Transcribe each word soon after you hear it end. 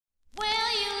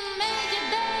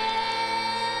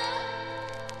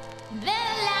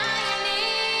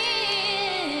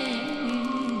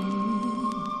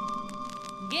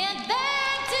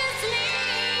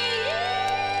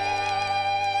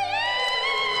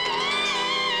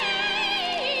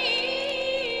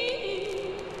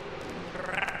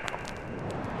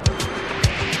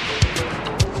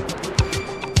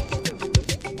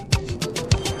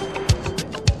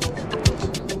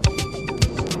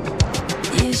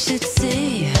should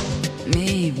see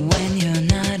me when you're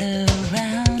not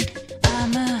around.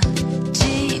 I'm a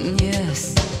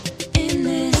genius in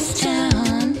this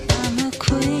town. I'm a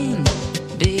queen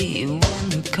bee when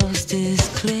the coast is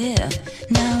clear.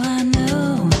 Now I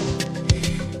know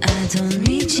I don't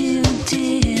need you,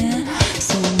 dear.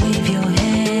 So wave your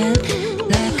hand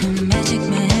like a magic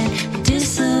man,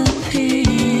 disappear.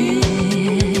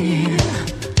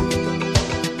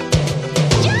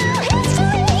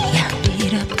 Like a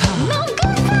beat up car,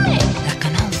 like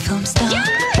an old film star.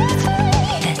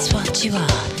 That's what you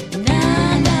are. Na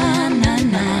na na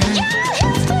na.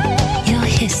 Your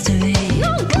history,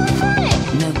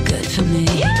 no good for me.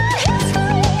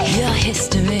 Your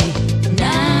history,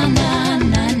 na na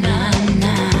na na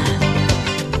na.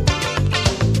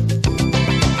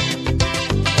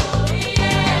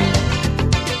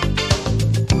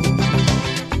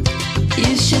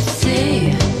 You should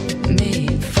see me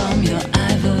from your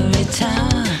ivory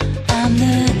tower. I'm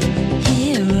the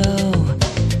hero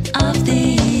of the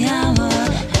hour.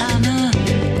 I'm a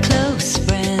close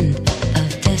friend of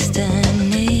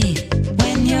destiny.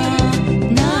 When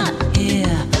you're not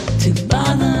here to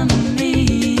bother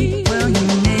me, well, you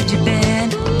made your bed,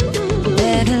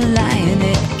 better lie in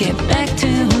it, get back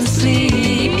to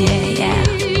sleep, yeah, yeah.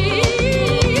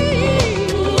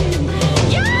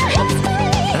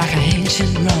 Like an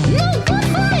ancient Rome,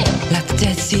 like the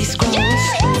Dead Sea Scrolls.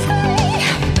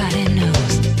 Everybody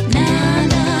knows. Na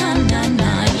na na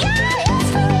na.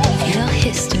 Your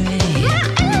history,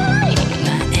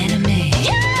 my enemy.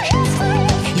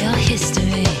 Your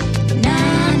history, na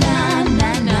na na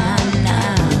na na.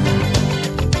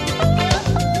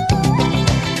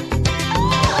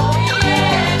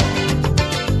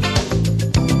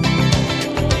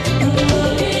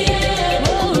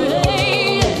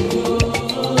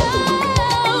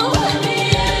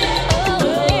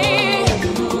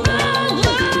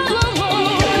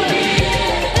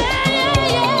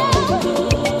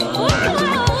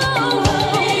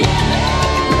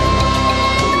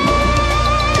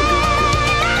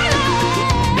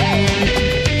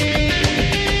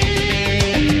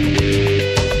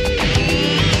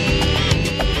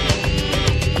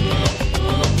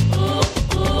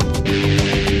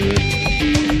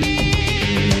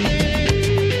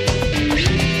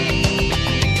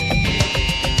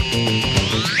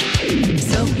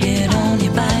 So get on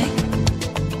your bike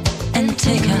and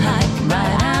take a hike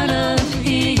right out of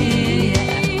here.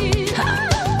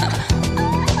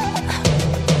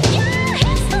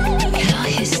 Your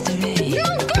history,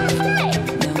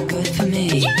 no good for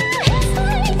me.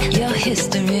 Your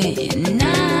history,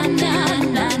 na na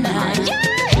na na.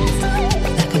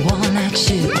 Like a walnut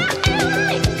shoe,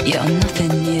 you're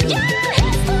nothing new.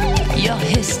 Your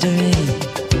history,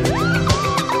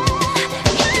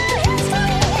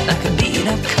 like a beat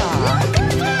up car,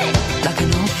 like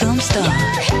an old film star.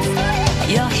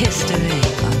 Your history.